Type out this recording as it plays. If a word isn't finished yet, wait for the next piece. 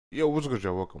Yo, what's good,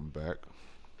 y'all? Welcome back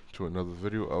to another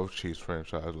video of Chiefs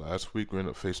franchise. Last week we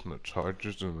ended up facing the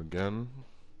Chargers, and again,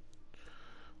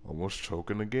 almost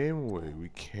choking the game away. We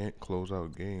can't close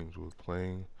out games. We're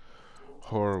playing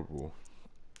horrible.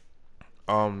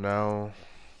 Now,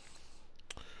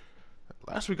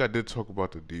 last week I did talk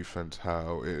about the defense,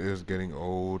 how it is getting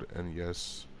old, and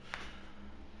yes,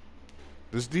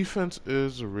 this defense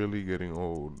is really getting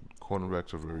old.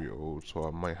 Cornerbacks are very old, so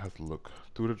I might have to look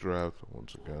through the draft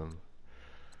once again.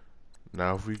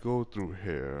 Now, if we go through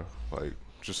here, like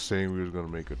just saying we was gonna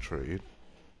make a trade,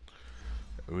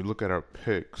 and we look at our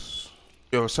picks.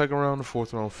 Yo, second round,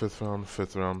 fourth round, fifth round,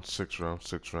 fifth round, sixth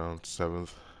round,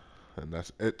 seventh, and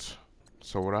that's it.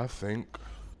 So what I think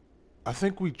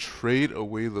we trade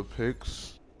away the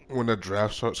picks when the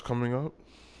draft starts coming up,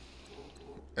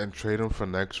 and trade them for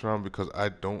next round because I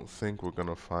don't think we're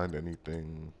gonna find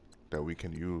anything that we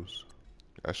can use.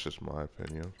 That's just my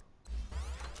opinion.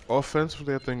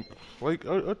 Offensively, I think like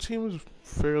our team is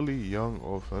fairly young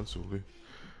offensively.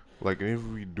 Like if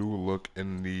we do look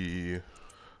in the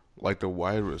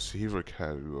wide receiver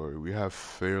category, we have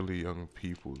fairly young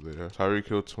people there. Tyreek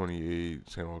Hill 28,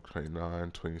 Samuel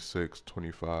 29, 26,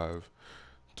 25,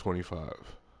 25.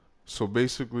 So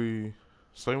basically,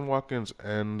 Sam Watkins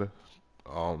and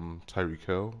Tyreek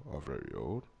Hill are very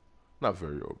old. Not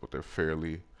very old, but they're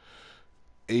fairly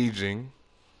aging.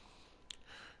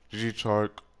 Gigi Chark,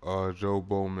 Joe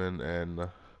Bowman, and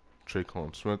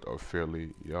Traquan Smith are fairly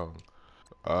young.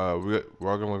 We're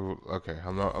gonna okay.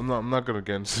 I'm not gonna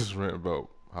get into this rant about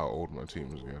how old my team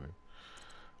is getting.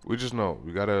 We just know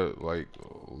we gotta like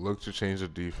look to change the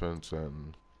defense,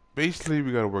 and basically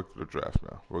we gotta work through the draft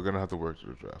now. We're gonna have to work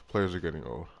through the draft. Players are getting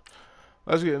old.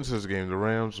 Let's get into this game. The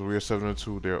Rams, we are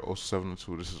 7-2. They're also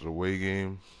 7-2. This is a away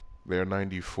game. They are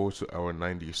 94 to our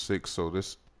 96, so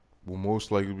this will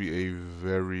most likely be a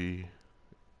very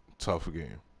tough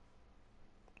game.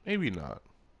 Maybe not.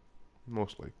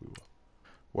 Most likely will.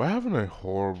 We're having a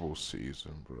horrible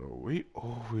season, bro. We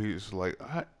always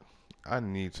I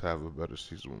need to have a better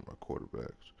season with my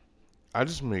quarterbacks. I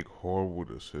just make horrible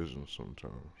decisions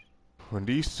sometimes. When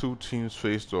these two teams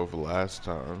faced off last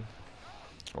time,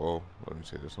 well, let me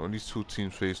say this. When these two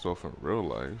teams faced off in real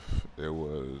life, it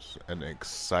was an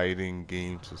exciting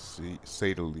game to see,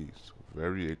 say the least.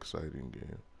 Very exciting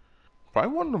game.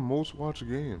 Probably one of the most watched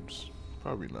games.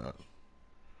 Probably not.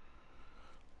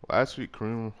 Last week,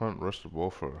 Kareem Hunt rushed the ball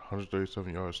for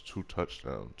 137 yards, 2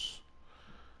 touchdowns.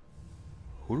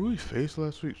 Who do we face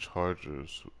last week?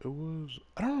 Chargers. It was.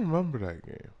 I don't remember that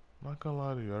game. Not gonna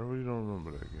lie to you, I really don't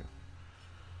remember that game.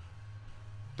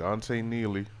 Dante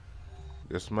Neely.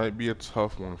 This might be a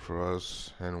tough one for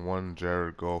us, and one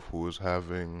Jared Goff who is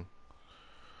having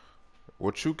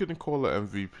what you can call an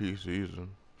MVP season.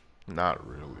 Not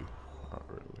really. Not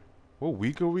really. What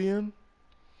week are we in?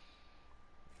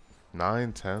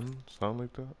 9, 10, something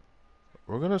like that.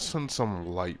 We're gonna send some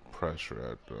light pressure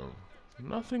at them.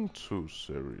 Nothing too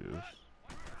serious.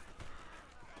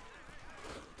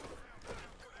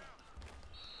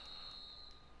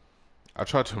 I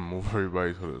tried to move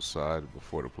everybody to the side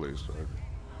before the play started.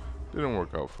 Didn't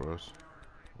work out for us.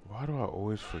 Why do I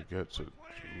always forget to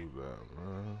do that,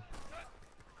 man?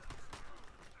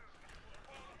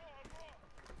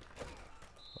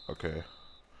 Okay.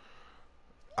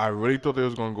 I really thought they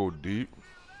was gonna go deep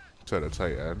to the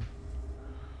tight end.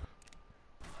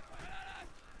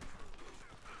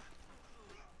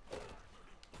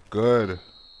 Good.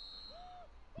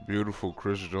 Beautiful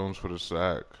Chris Jones for the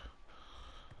sack.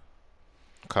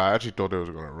 I actually thought they was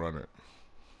gonna run it.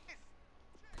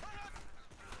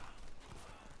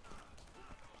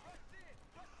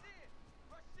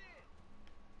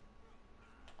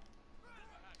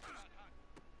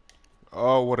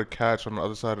 Oh, what a catch on the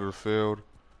other side of the field.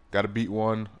 Gotta beat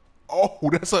one. Oh,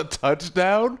 that's a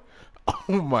touchdown?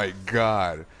 Oh my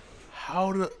god.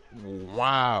 How the...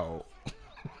 Wow.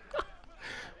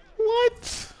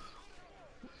 What?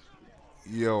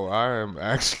 Yo, I am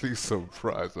actually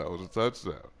surprised that was a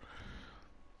touchdown.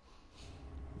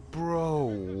 Bro,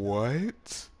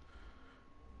 what?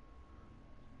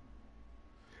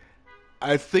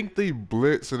 I think they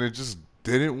blitzed and it just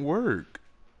didn't work.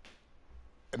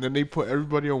 And then they put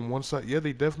everybody on one side. Yeah,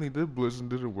 they definitely did blitz and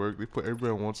didn't work. They put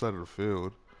everybody on one side of the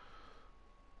field.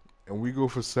 And we go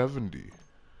for 70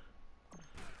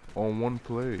 on one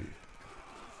play.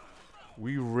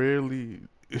 We rarely,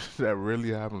 that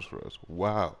rarely happens for us.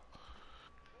 Wow.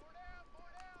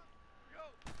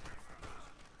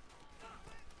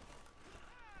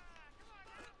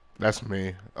 That's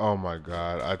me. Oh my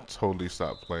god. I totally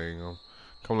stopped playing him.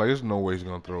 Come like, there's no way he's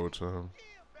going to throw it to him.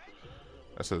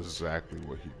 That's exactly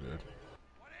what he did.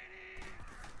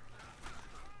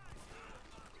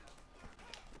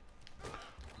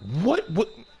 What?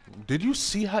 Did you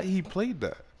see how he played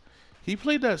that? He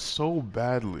played that so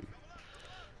badly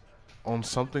on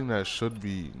something that should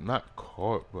be not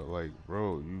caught, but like,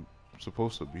 bro, you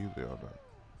supposed to be there on that.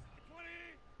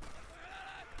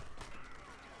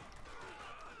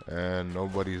 And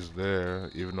nobody's there,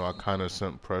 even though I kind of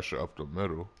sent pressure up the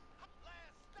middle.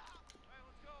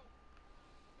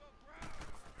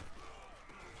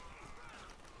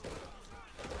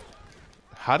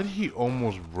 How did he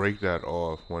almost break that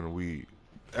off when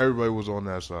everybody was on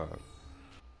that side?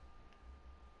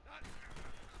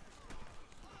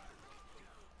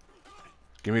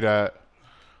 Give me that.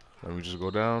 Let me just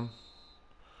go down.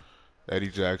 Eddie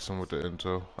Jackson with the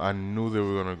intel. I knew they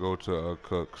were gonna go to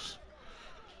Cooks.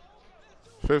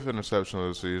 Fifth interception of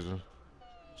the season.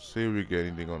 See if we get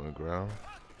anything on the ground.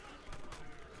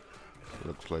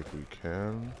 Looks like we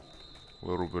can. A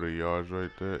little bit of yards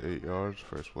right there. 8 yards.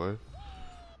 First play.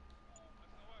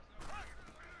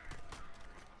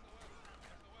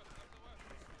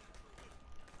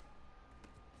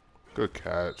 Good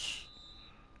catch.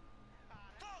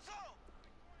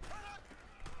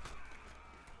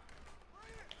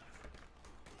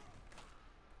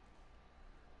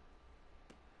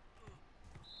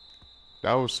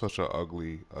 That was such an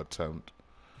ugly attempt.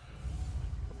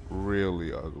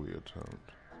 Really ugly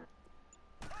attempt.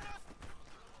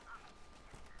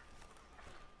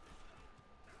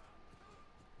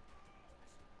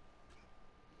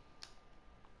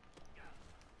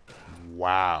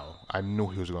 Wow. I knew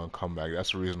he was going to come back.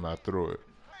 That's the reason I threw it.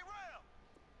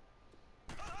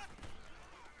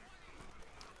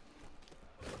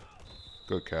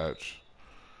 Good catch.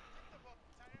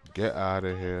 Get out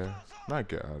of here. Not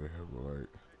get out of here, but like,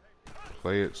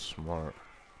 play it smart.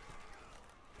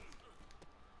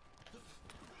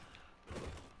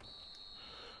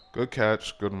 Good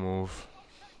catch. Good move.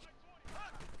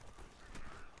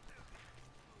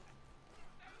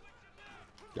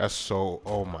 That's so.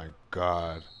 Oh my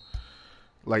God.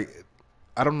 Like,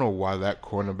 I don't know why that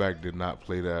cornerback did not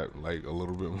play that like a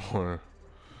little bit more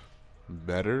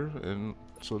better, and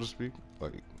so to speak.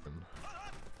 Like,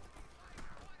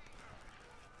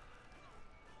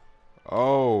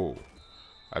 oh,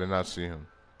 I did not see him.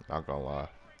 Not gonna lie.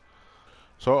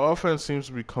 So our offense seems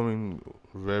to be coming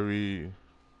very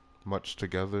much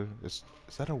together. Is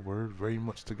that a word? Very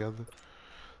much together.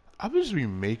 I would just be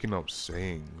making up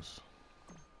sayings.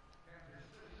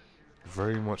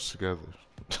 Very much together.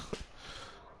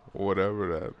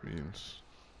 Whatever that means.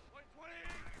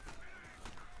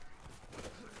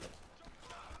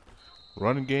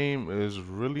 Run game is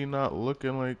really not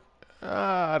looking like.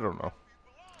 I don't know.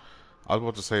 I was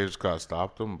about to say I just gotta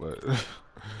stop him, but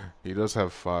he does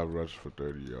have 5 rushes for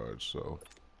 30 yards, so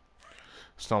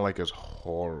it's not like it's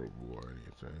horrible or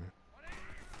anything.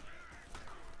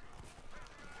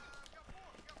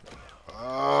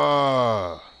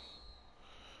 Ah,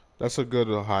 that's a good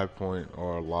high point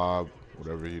or a lob,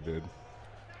 whatever he did.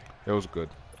 It was good.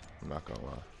 I'm not gonna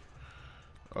lie.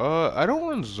 I don't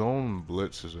run zone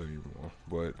blitzes anymore,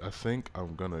 but I think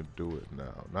I'm gonna do it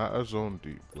now. Not a zone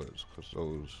deep blitz, because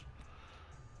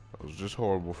that was just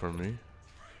horrible for me.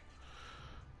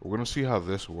 We're gonna see how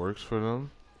this works for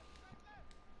them.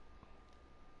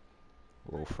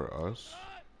 Well, for us.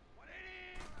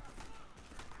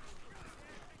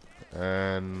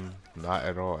 And not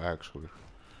at all, actually.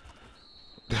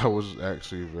 That was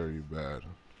actually very bad.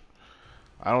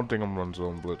 I don't think I'm gonna run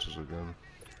zone blitzes again,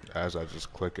 as I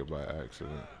just click it by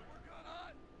accident.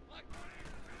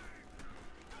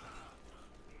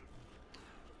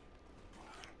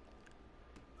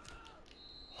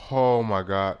 Oh my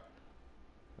God.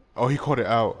 Oh, he caught it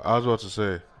out. I was about to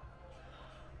say.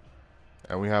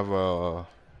 And we have a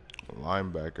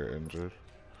linebacker injured.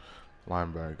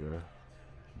 Linebacker.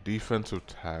 Defensive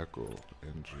tackle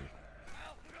injured.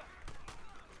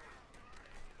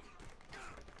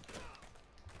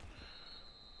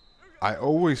 I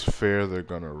always fear they're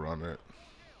gonna run it.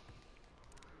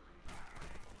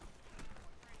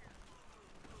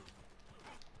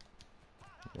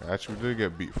 Actually, we did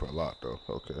get beat for a lot, though.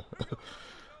 Okay.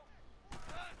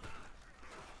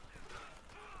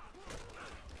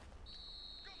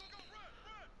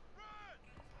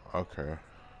 Okay.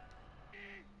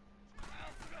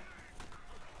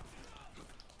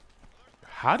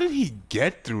 How did he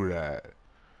get through that?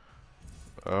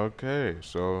 Okay,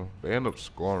 so they end up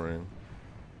scoring.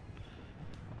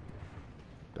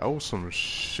 That was some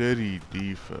shitty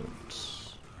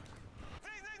defense.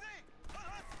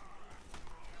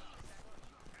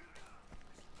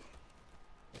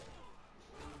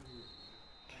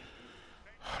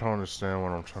 I don't understand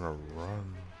what I'm trying to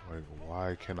run. Like,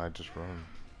 why can't I just run?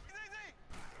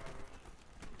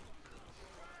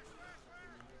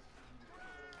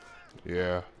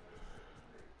 Yeah.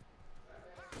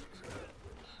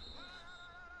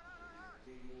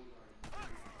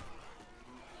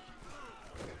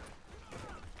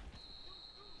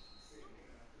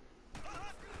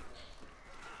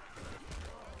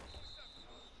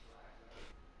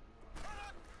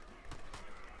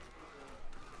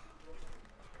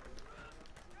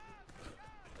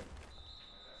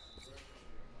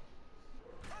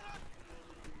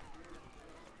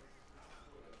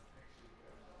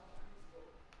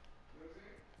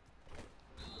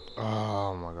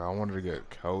 Oh my god, I wanted to get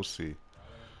Kelsey.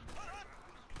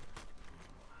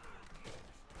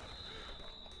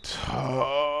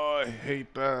 Oh, I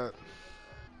hate that.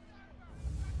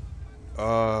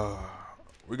 Uh,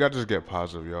 we got to just get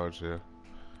positive yards here.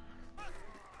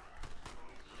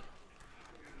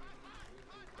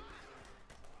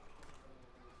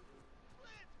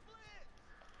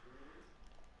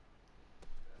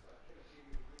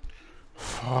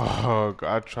 Fuck,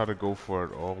 I try to go for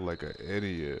it all like an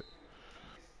idiot.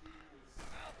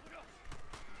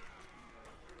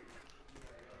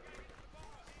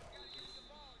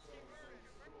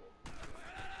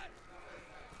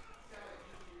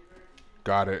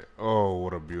 Got it. Oh,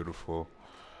 what a beautiful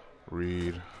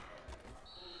read.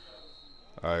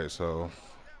 Alright, so,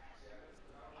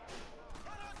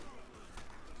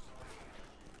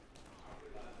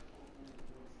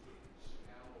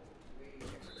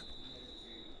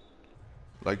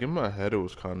 like, in my head, it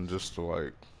was kind of just to,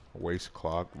 like, waste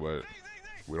clock, but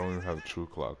we don't even have a true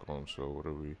clock on, so what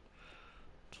are we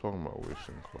talking about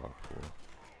wasting clock for?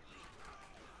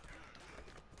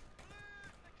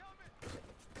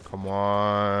 Come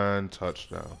on,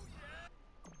 touchdown.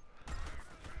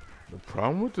 The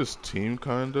problem with this team,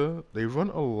 kinda, they run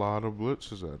a lot of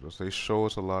blitzes at us. They show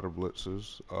us a lot of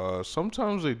blitzes.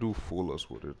 Sometimes they do fool us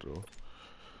with it though,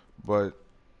 but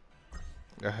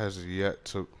that has yet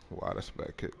to. Wow, that's a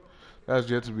bad kick. That has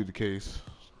yet to be the case.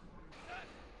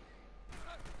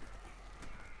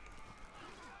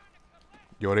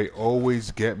 Yo, they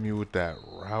always get me with that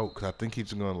route, cause I think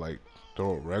he's gonna like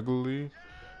throw it regularly.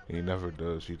 And he never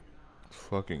does. He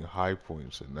fucking high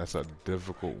points, and that's a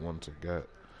difficult one to get.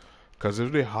 Cause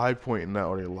if they high pointing that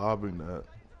or they lobbing that,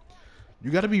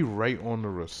 you got to be right on the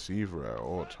receiver at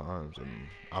all times, and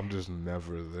I'm just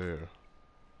never there.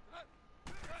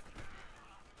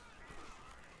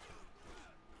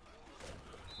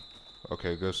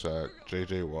 Okay, good sack.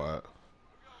 JJ Watt.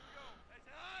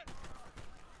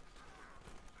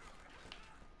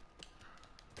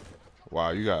 Wow,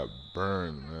 you got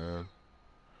burned, man.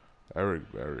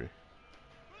 Eric Berry.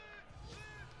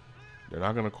 They're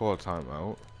not going to call a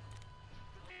timeout.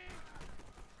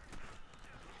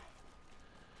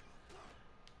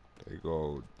 They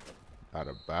go out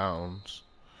of bounds.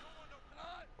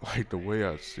 Like, the way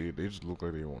I see it, they just look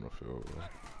like they want to field goal.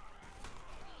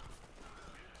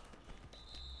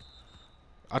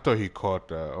 I thought he caught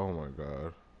that. Oh, my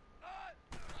God.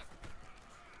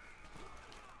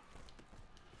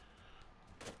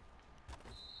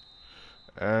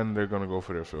 And they're going to go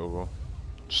for their field goal.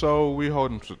 So, we hold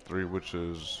them to 3, which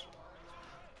is...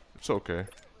 It's okay.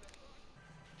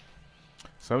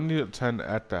 70-10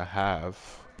 at the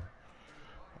half.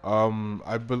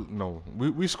 No,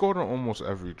 we scored on almost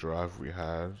every drive we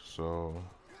had, so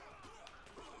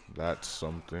that's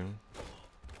something.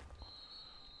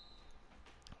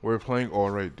 We're playing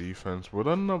alright defense. We're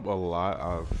letting up a lot.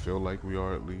 I feel like we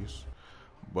are at least,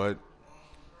 but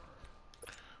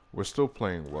we're still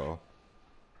playing well.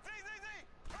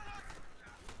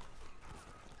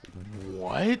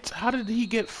 What? How did he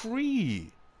get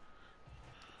free?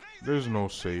 There's no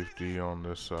safety on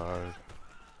this side.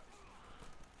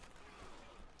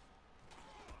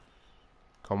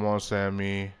 Come on,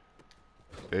 Sammy.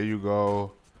 There you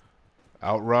go.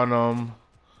 Outrun him.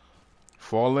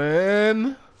 Fall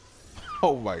in.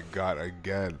 Oh my God,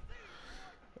 again.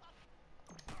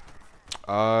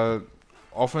 Uh,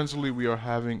 Offensively, we are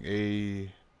having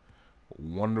a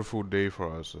wonderful day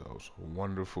for ourselves.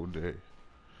 Wonderful day.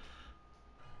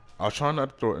 I was trying not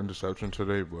to throw an interception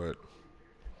today, but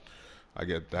I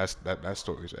get that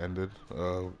story's ended.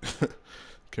 Can't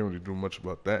really do much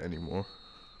about that anymore.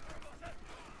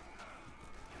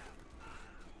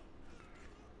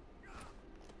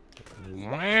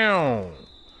 Wow.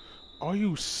 Are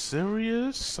you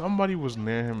serious? Somebody was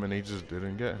near him and they just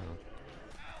didn't get him.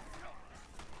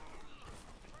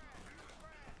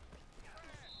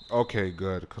 Okay,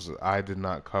 good, because I did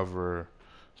not cover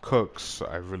Cooks.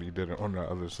 I really didn't on the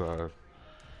other side.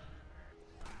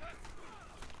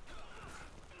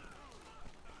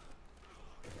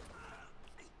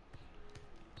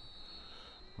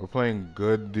 We're playing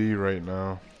good D right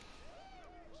now.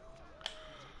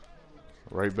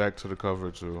 Right back to the cover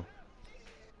too.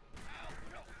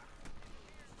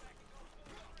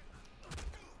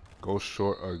 Go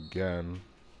short again.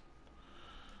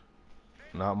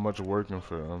 Not much working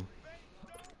for them.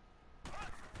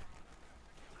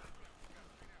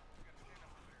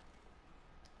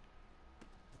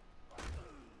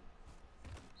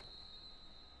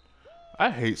 I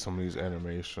hate some of these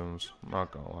animations. I'm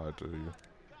not gonna lie to you.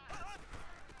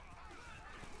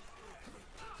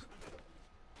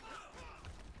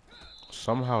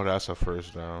 Somehow that's a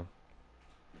first down.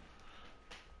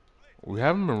 We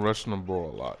haven't been rushing the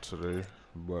ball a lot today,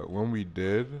 but when we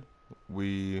did,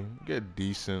 we get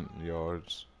decent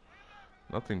yards.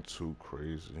 Nothing too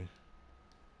crazy.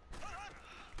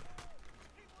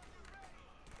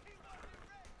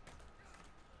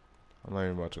 I'm not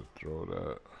even about to throw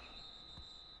that.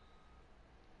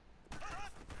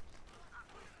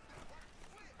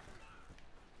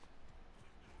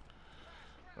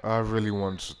 I really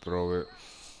wanted to throw it.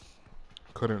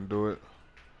 Couldn't do it.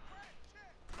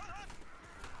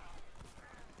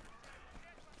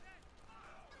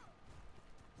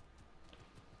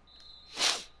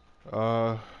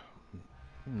 Uh,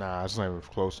 nah, it's not even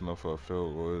close enough for a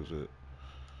field goal, is it?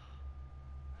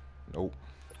 Nope.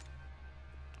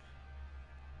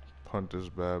 Punt this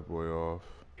bad boy off.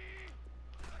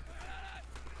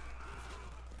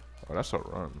 Oh, that's a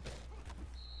run.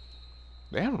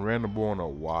 They haven't ran the ball in a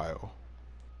while.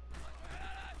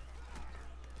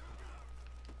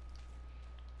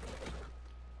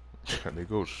 They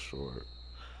go short.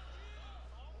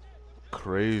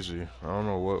 Crazy. I don't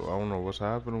know what's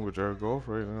happening with Jared Goff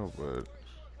right now, but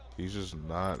he's just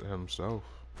not himself.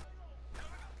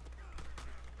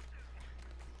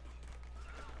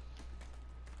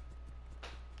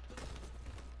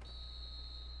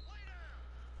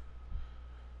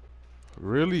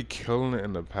 Really killing it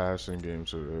in the passing game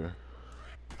today.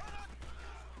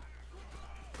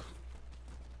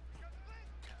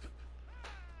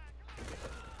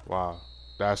 Wow,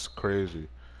 that's crazy.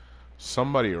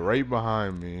 Somebody right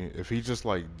behind me, if he just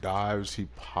like dives, he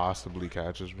possibly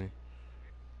catches me.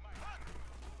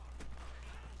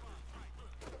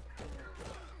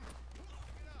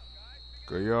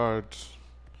 Good yards.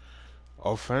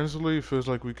 Offensively, it feels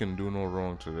like we can do no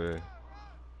wrong today.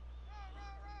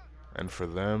 And for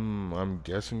them, I'm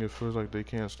guessing it feels like they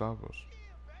can't stop us.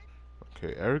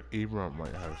 Okay, Eric Ebron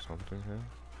might have something here.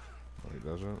 No, he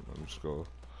doesn't. Let me just go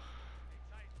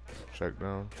check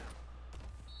down.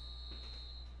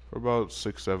 For about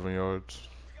 6, 7 yards.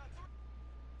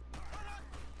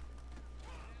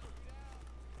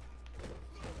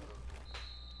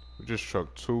 We just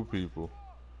trucked 2 people.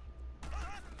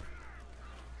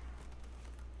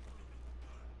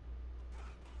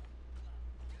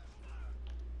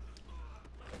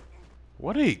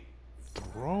 What a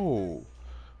throw.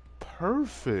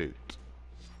 Perfect.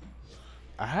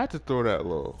 I had to throw that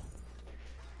low.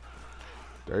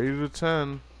 30 to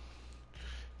 10.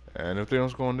 And if they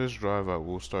don't score on this drive, I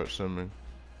will start simming.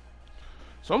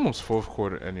 It's almost fourth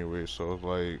quarter anyway, so it's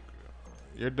like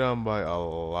you're down by a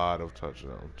lot of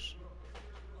touchdowns.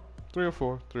 3 or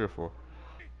 4, 3 or 4.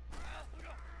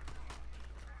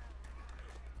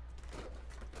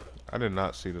 I did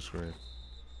not see the screen.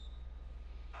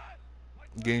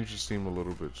 Games just seem a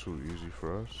little bit too easy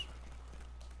for us.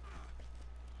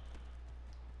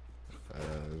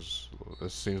 As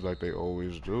it seems like they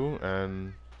always do.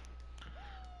 And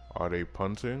are they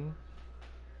punting?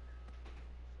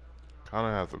 Kind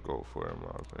of have to go for it, in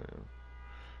my opinion.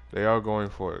 They are going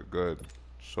for it. Good.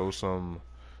 Show some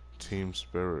team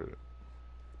spirit.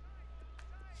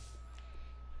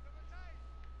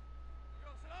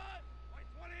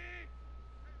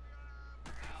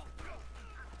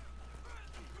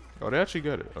 Oh, they actually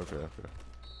get it. Okay, okay.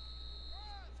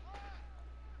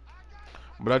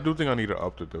 But I do think I need to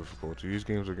up the difficulty. These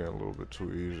games are getting a little bit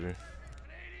too easy.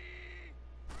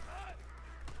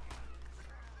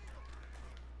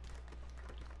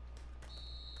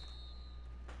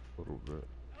 A little bit.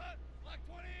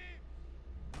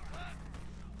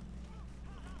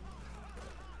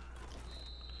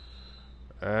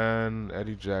 And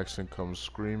Eddie Jackson comes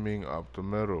screaming up the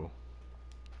middle.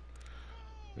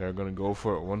 They're going to go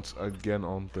for it once again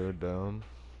on 3rd down.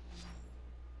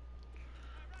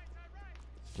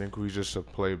 Think we just should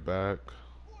play back.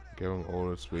 Give them all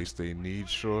the space they need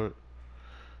short.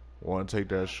 Want to take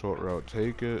that short route,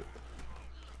 take it.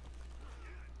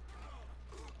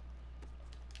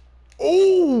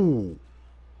 Oh!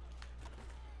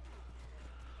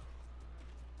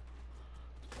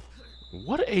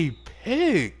 What a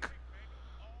pick!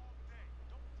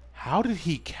 How did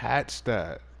he catch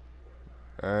that?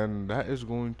 And that is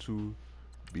going to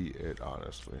be it,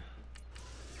 honestly.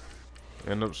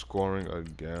 End up scoring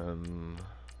again.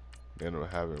 They end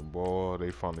up having ball. They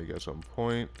finally get some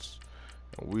points.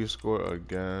 And we score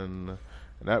again.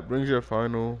 And that brings your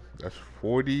final. That's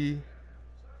 41-17?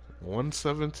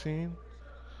 48-17?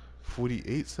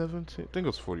 I think it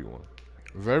was 41.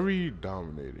 Very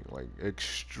dominating. Like,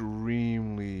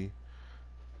 extremely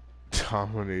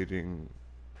dominating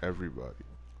everybody.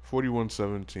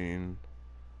 41-17.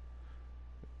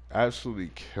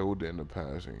 Absolutely killed it in the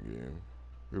passing game.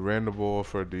 We ran the ball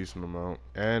for a decent amount,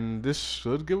 and this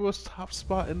should give us top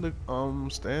spot in the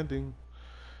standing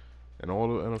in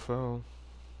all of NFL.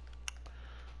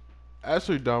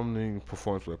 Absolutely dominating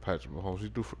performance by Patrick Mahomes. He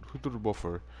threw the ball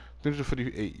for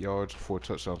 358 yards, 4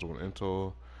 touchdowns, 1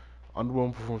 total.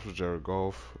 Underwhelming performance for Jared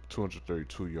Goff,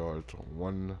 232 yards,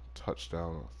 1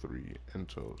 touchdown, 3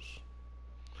 intros.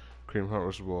 Kareem Hunt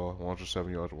rushed the ball,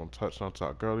 107 yards, 1 touchdown.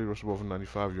 Todd Gurley rushed the ball for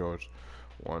 95 yards,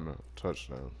 1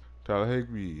 touchdown. Tyler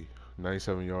Higbee,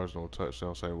 97 yards, no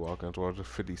touchdown. Sammy Watkins,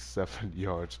 157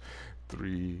 yards,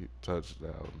 3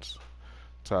 touchdowns.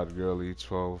 Todd Gurley,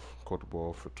 12, caught the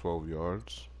ball for 12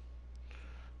 yards.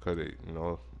 Cause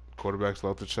quarterbacks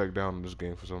love to check down in this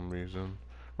game for some reason.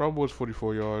 Rob Woods,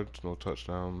 44 yards, no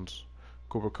touchdowns.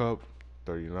 Cooper Kupp,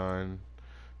 39.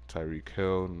 Tyreek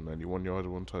Hill, 91 yards,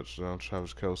 1 touchdown.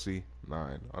 Travis Kelce,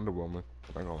 9. Underwhelming.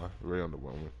 I'm not gonna lie, very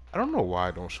underwhelming. I don't know why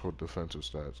I don't show defensive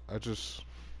stats.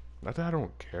 Not that I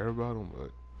don't care about them,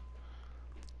 but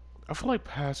I feel like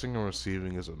passing and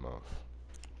receiving is enough.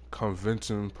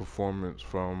 Convincing performance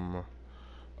from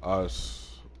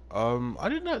us. I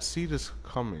did not see this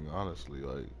coming, honestly.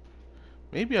 Like,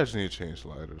 maybe I just need to change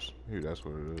sliders. Maybe that's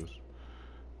what it is.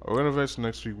 We're gonna advance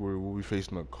next week where we'll be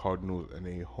facing the Cardinals in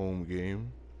a home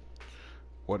game.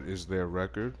 What is their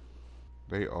record?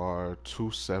 They are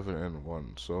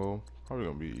 2-7-1, so probably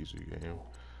gonna be an easy game.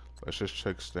 Let's just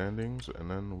check standings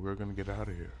and then we're gonna get out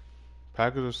of here.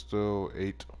 Packers are still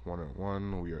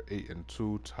 8-1-1. We are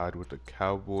 8-2, tied with the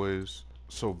Cowboys.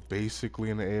 So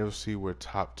basically in the AFC, we're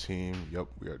top team. Yep,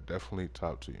 we are definitely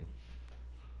top team.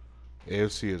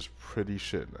 AFC is pretty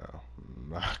shit now.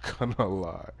 Not gonna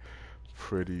lie.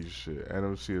 Pretty shit.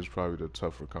 NFC is probably the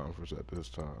tougher conference at this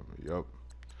time. Yep.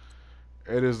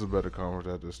 It is the better conference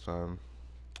at this time.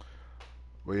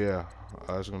 But yeah,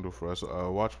 that's gonna do it for us.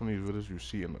 Watch one of these videos you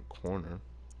see in the corner.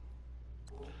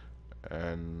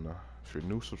 And if you're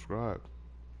new, subscribe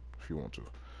if you want to.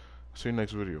 See you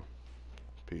next video.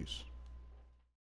 Peace.